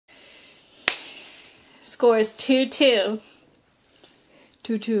Score is 2-2.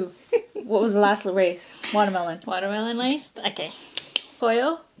 2-2. What was the last race? Watermelon. Watermelon laced? Okay.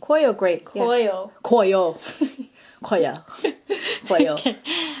 KYOHO? KYOHO Grape. KYOHO. KYOHO. KYOHO. KYOHO. Okay.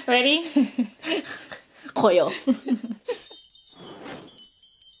 Ready? KYOHO.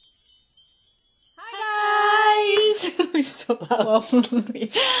 We're so loud.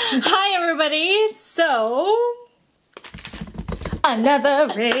 Hi everybody. So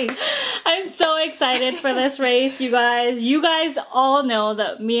another race. I'm so excited for this race, you guys. You guys all know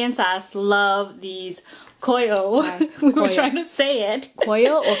that me and Sass love these KYOHO. We were trying to say it.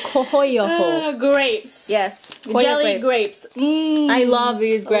 KYOHO or KYOHO? Grapes. Yes. Jelly grapes. I love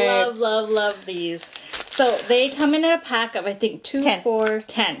these grapes. Love these. So they come in a pack of I think 2, 10. 4,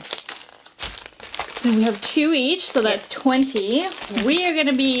 10. And we have 2 each, so that's 20. We are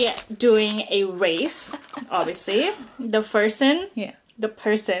gonna be doing a race, obviously. The person. Yeah. The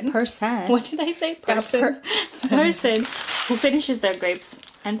person. Person. What did I say? Person. Person who finishes their grapes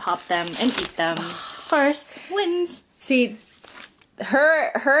and pop them and eat them first wins. See,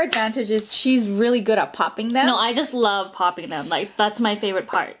 her advantage is she's really good at popping them. No, I just love popping them. Like, that's my favorite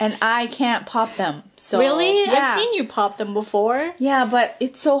part. And I can't pop them. So Really? yeah. I've seen you pop them before. Yeah, but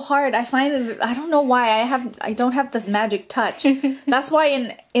it's so hard. I find it, I don't know why I don't have this magic touch. That's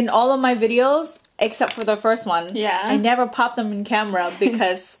why in all of my videos, except for the first one, I never pop them in camera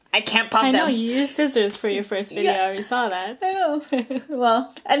because I can't pop them. I know, you used scissors for your first video. I already saw that. I know.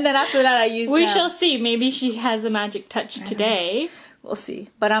 Well, and then after that I used We shall see. Maybe she has a magic touch today. We'll see.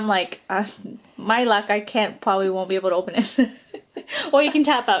 But I'm like, my luck, I probably won't be able to open it. Or you can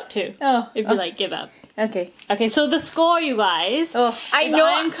tap out too. Oh. If you like, give up. Okay. Okay, so the score, you guys. Oh, I know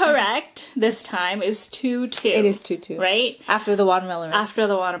I'm correct this time is 2-2. It is 2-2. Right? After the watermelon race. After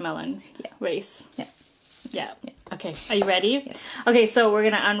the watermelon race. Yeah. Yeah. Okay. Are you ready? Yes. Okay, so we're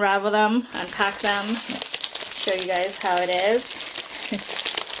gonna unravel them, unpack them, show you guys how it is.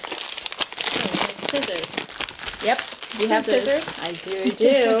 Scissors. Yep. Do you have scissors? I do.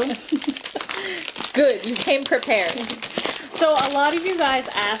 Good. You came prepared. So a lot of you guys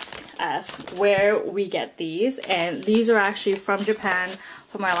ask us where we get these, and these are actually from Japan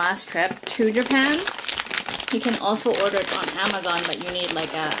from our last trip to Japan. You can also order it on Amazon, but you need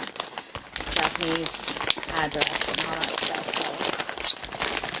like a Japanese address and all that stuff.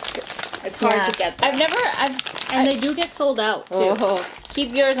 So it's hard to get them. And they do get sold out too. Oh,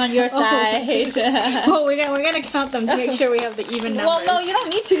 keep yours on your side. Well, we're gonna count them to make sure we have the even numbers. Well, no, you don't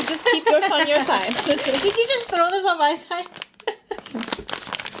need to. Just keep yours on your side. Did you just throw this on my side?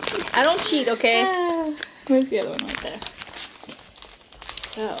 I don't cheat, okay? Where's the other one right there?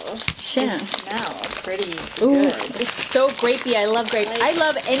 So, they smell pretty good. It's so grapey. I love grapes. I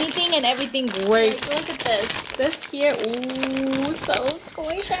love anything and everything grape. Like, look at this. This here, ooh, so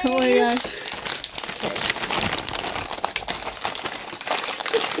squishy. Oh my gosh. Okay.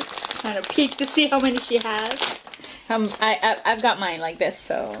 Trying to peek to see how many she has. I've got mine like this,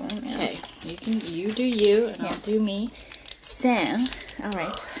 so. Yeah. Okay, you do you, and I'll do me. Sam. All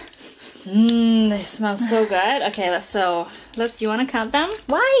right. They smell so good. Okay, you want to count them?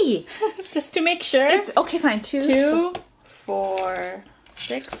 Why? Just to make sure. It's okay, fine. 2, 4,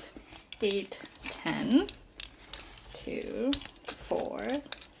 6, 8, 10. 2, 4,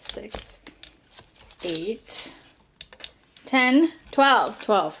 6, 8, 10, 12.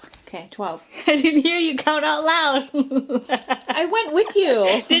 12. Okay, 12. I didn't hear you count out loud. I went with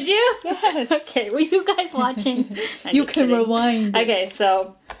you. Did you? Yes. Okay, were you guys watching? You can rewind. Okay,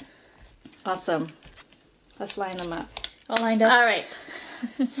 so awesome. Let's line them up. All lined up. All right.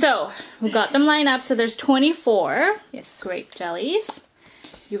 So we got them lined up. So there's 24 grape jellies.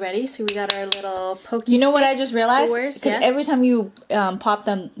 You ready? So we got our little pokey. You know what I just realized? Scores. Every time you pop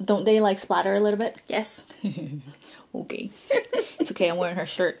them, don't they like splatter a little bit? Yes. Okay. It's okay, I'm wearing her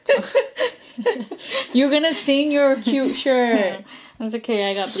shirt. So. You're gonna stain your cute shirt. That's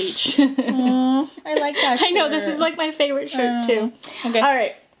okay, I got bleach. Aww, I like that shirt. I know, this is like my favorite shirt too. Okay.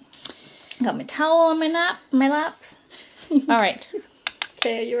 Alright. Got my towel on my lap. Alright.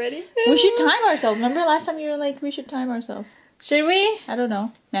 Okay, are you ready? We should time ourselves. Remember last time you were like, we should time ourselves. Should we? I don't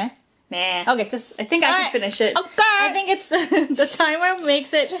know. Nah. Okay, I think I can finish it. Okay. I think it's the timer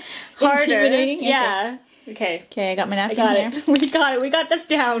makes it harder. Intimidating? Yeah. Okay. Okay, I got my napkin I got here. it. We got it. We got this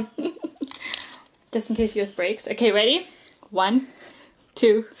down. Just in case yours breaks. Okay, ready? 1,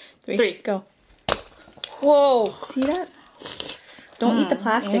 2, 3. Go. Whoa. See that? Don't eat the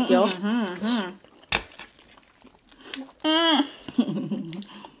plastic, yo.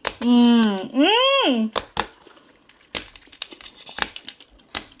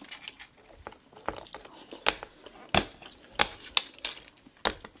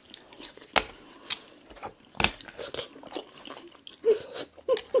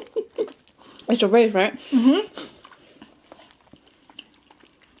 It's a race, right? Mm-hmm.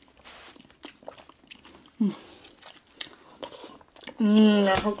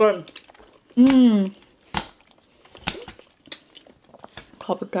 That's so good.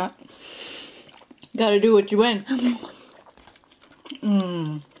 Copycat. Gotta do what you win.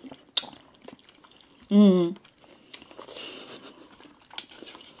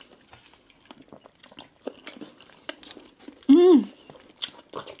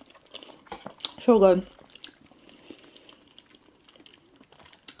 So good.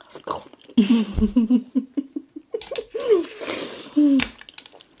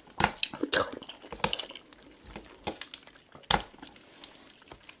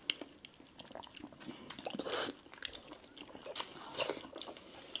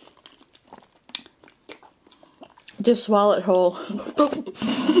 Just swallow it whole.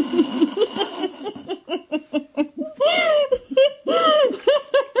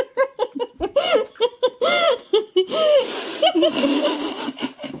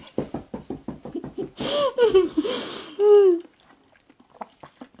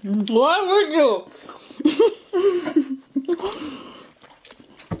 Why would you?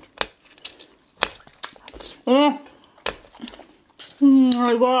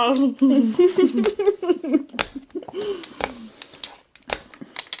 My God.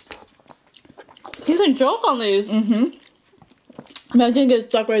 You can choke on these. Imagine it gets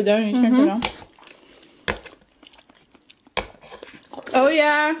stuck right there and you can't get out. Oh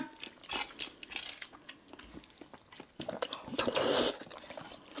yeah.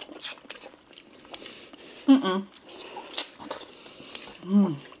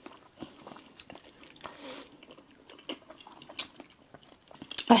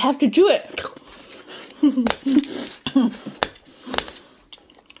 I have to chew it.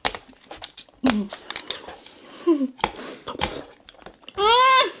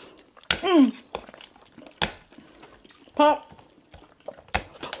 Pop.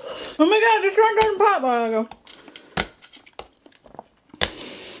 Oh my God, this one doesn't pop. I go.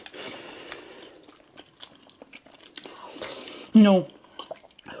 No.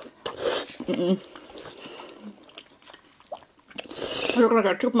 I look like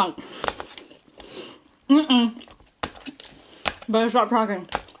a chipmunk. Better stop talking.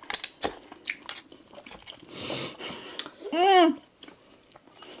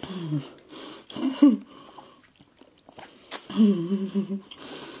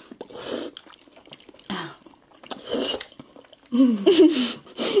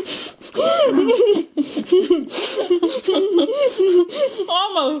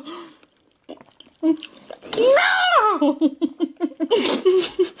 Almost. No!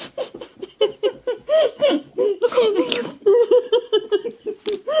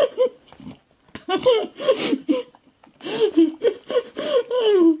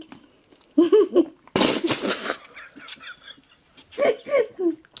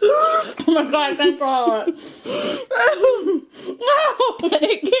 Oh my God, thank God. No!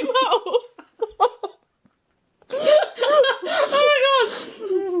 It came out. Oh my God.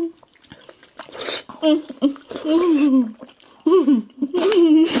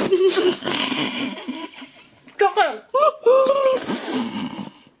 Stop it.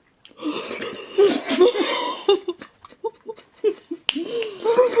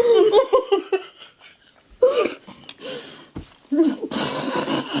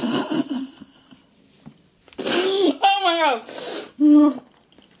 Oh my God.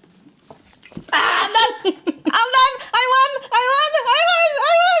 Ah, I'm done. I'm done. I won. I won. I won.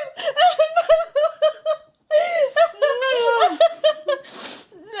 I won.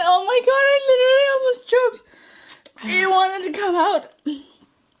 Oh my God, I literally almost choked. It wanted to come out.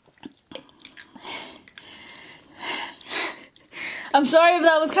 I'm sorry if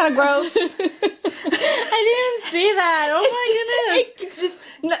that was kind of gross. I didn't see that. Oh my goodness. It just,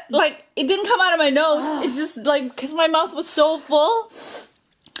 like, it didn't come out of my nose. It just, like, because my mouth was so full.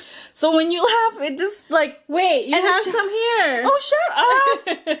 So when you laugh, it just, like... Wait, you have some here. Oh, shut up.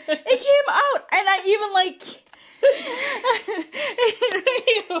 It came out. And I even, like...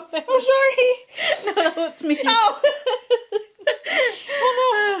 I'm sorry. No, that was me. Oh.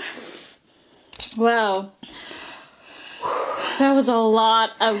 Oh no. Wow. That was a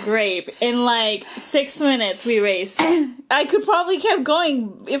lot of grape. In like 6 minutes we raced. I could probably kept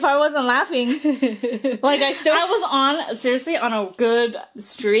going if I wasn't laughing. Like I was on, seriously, on a good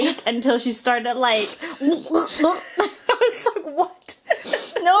streak until she started like... I was like, what?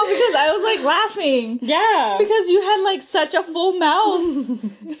 No, because I was like laughing. Yeah. Because you had like such a full mouth.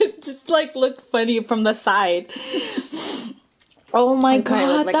 It just like looked funny from the side. Oh my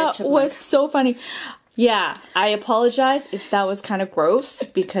God, that was so funny. Yeah, I apologize if that was kind of gross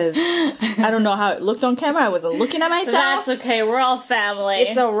because I don't know how it looked on camera. I wasn't looking at myself. That's okay. We're all family.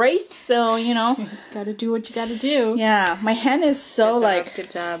 It's a race, so, you know. Gotta do what you gotta do. Yeah, my hand is so Good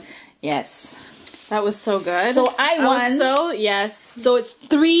job. Yes. That was so good. So I won. Yes. So it's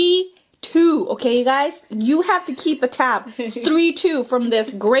 3-2, okay, you guys? You have to keep a tab. It's 3-2 from this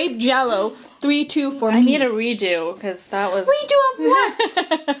grape jello. 3-2 for me. I need a redo because that was... Redo of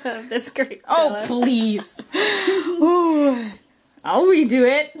what? This grape jello. Oh, please. Ooh. I'll redo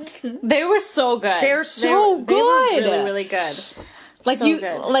it. They were so good. They're so good. They were really, really good. Like so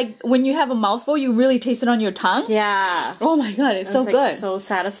good. Like when you have a mouthful, you really taste it on your tongue. Yeah. Oh my god, it's so good. So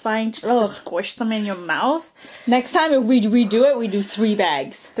satisfying just to squish them in your mouth. Next time if we redo it, we do 3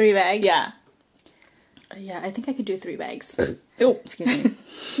 bags. 3 bags? Yeah. Yeah, I think I could do 3 bags. Oh, excuse me.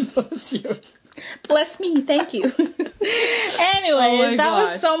 Bless you. Bless me, thank you. Anyways, that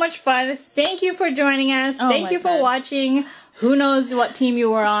was so much fun. Thank you for joining us. Thank you for watching. Who knows what team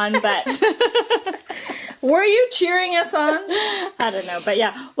you were on, but... Were you cheering us on? I don't know, but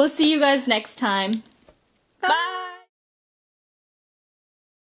yeah, we'll see you guys next time. Bye!